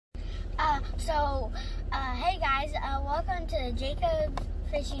So, hey guys, welcome to the Jaykob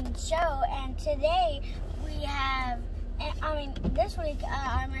Fishing Show, and today we have, this week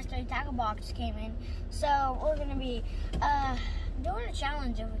our mystery tackle box came in, so we're going to be doing a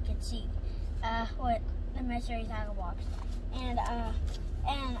challenge if we could see what the mystery tackle box, and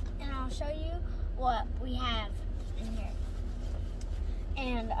I'll show you what we have in here,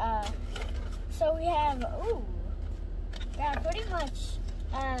 and so we have, pretty much,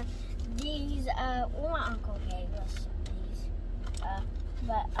 these, well, my uncle gave us these,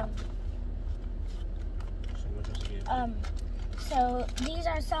 so these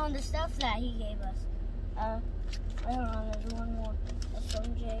are some of the stuff that he gave us. Hold on, there's one more, a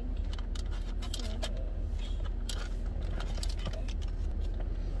swim jig.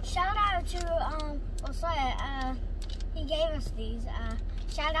 Shout out to, he gave us these,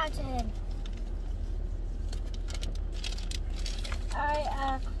 shout out to him.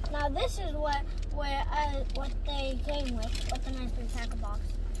 Alright, now this is what they came with the mystery tackle box.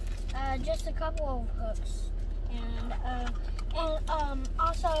 Just a couple of hooks, and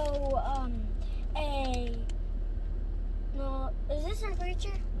also is this a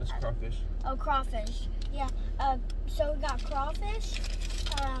creature? That's crawfish. Oh, crawfish. Yeah. So we got crawfish.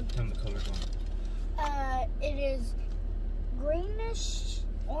 Tell them the colors on it. It is greenish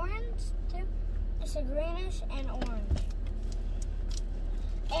orange too. It's a greenish and orange.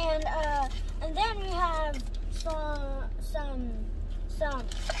 And then we have some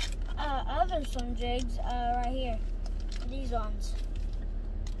other swim jigs right here. These ones.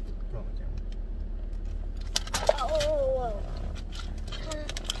 Whoa.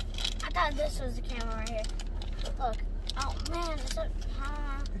 I thought this was the camera right here. Look. Oh man, it's so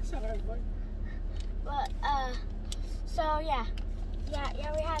but so yeah,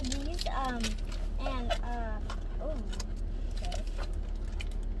 we have these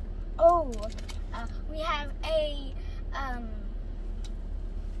we have a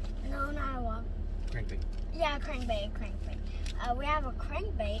no, not a walk. Crankbait. Yeah, crankbait. We have a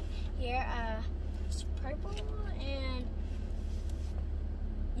crankbait here. It's purple and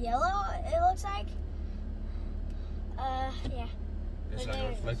yellow, it looks like. Yeah. It's like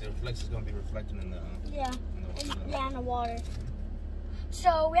reflecting. The reflex is going to be reflecting in the in the water.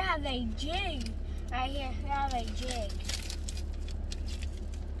 So we have a jig right here. We have a jig.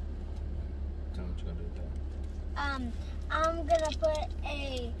 Tell me what you're gonna do with that. I'm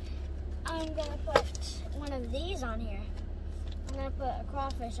gonna put one of these on here. I'm gonna put a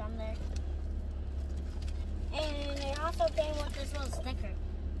crawfish on there. And it also came with this little sticker.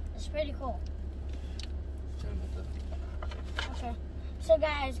 It's pretty cool. Tell me about that. Okay. So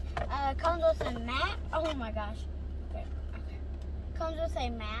guys, comes with a map. Oh my gosh. Okay. Comes with a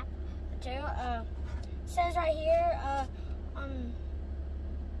map too. Says right here, on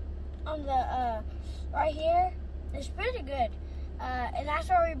the right here, it's pretty good. And that's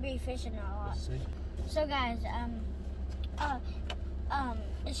where we'd be fishing a lot. So guys,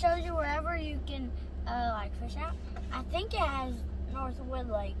 it shows you wherever you can like fish out. I think it has Northwood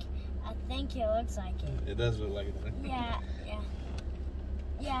Lake. I think it looks like it. It does look like it.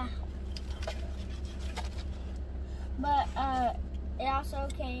 Yeah. But it also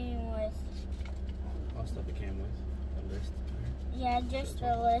came with. All stuff it came with a list. Yeah, just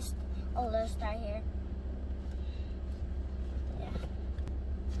a list right here. Yeah.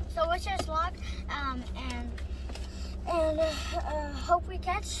 So wish us luck, and hope we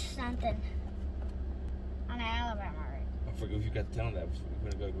catch something on the Alabama rig. I forget if you got to tell them that.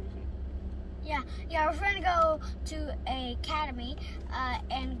 We're gonna go do some. Yeah, we're gonna go to a academy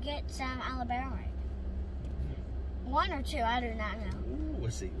and get some Alabama rig. One or two, I do not know. Ooh,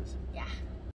 we'll see. Yeah.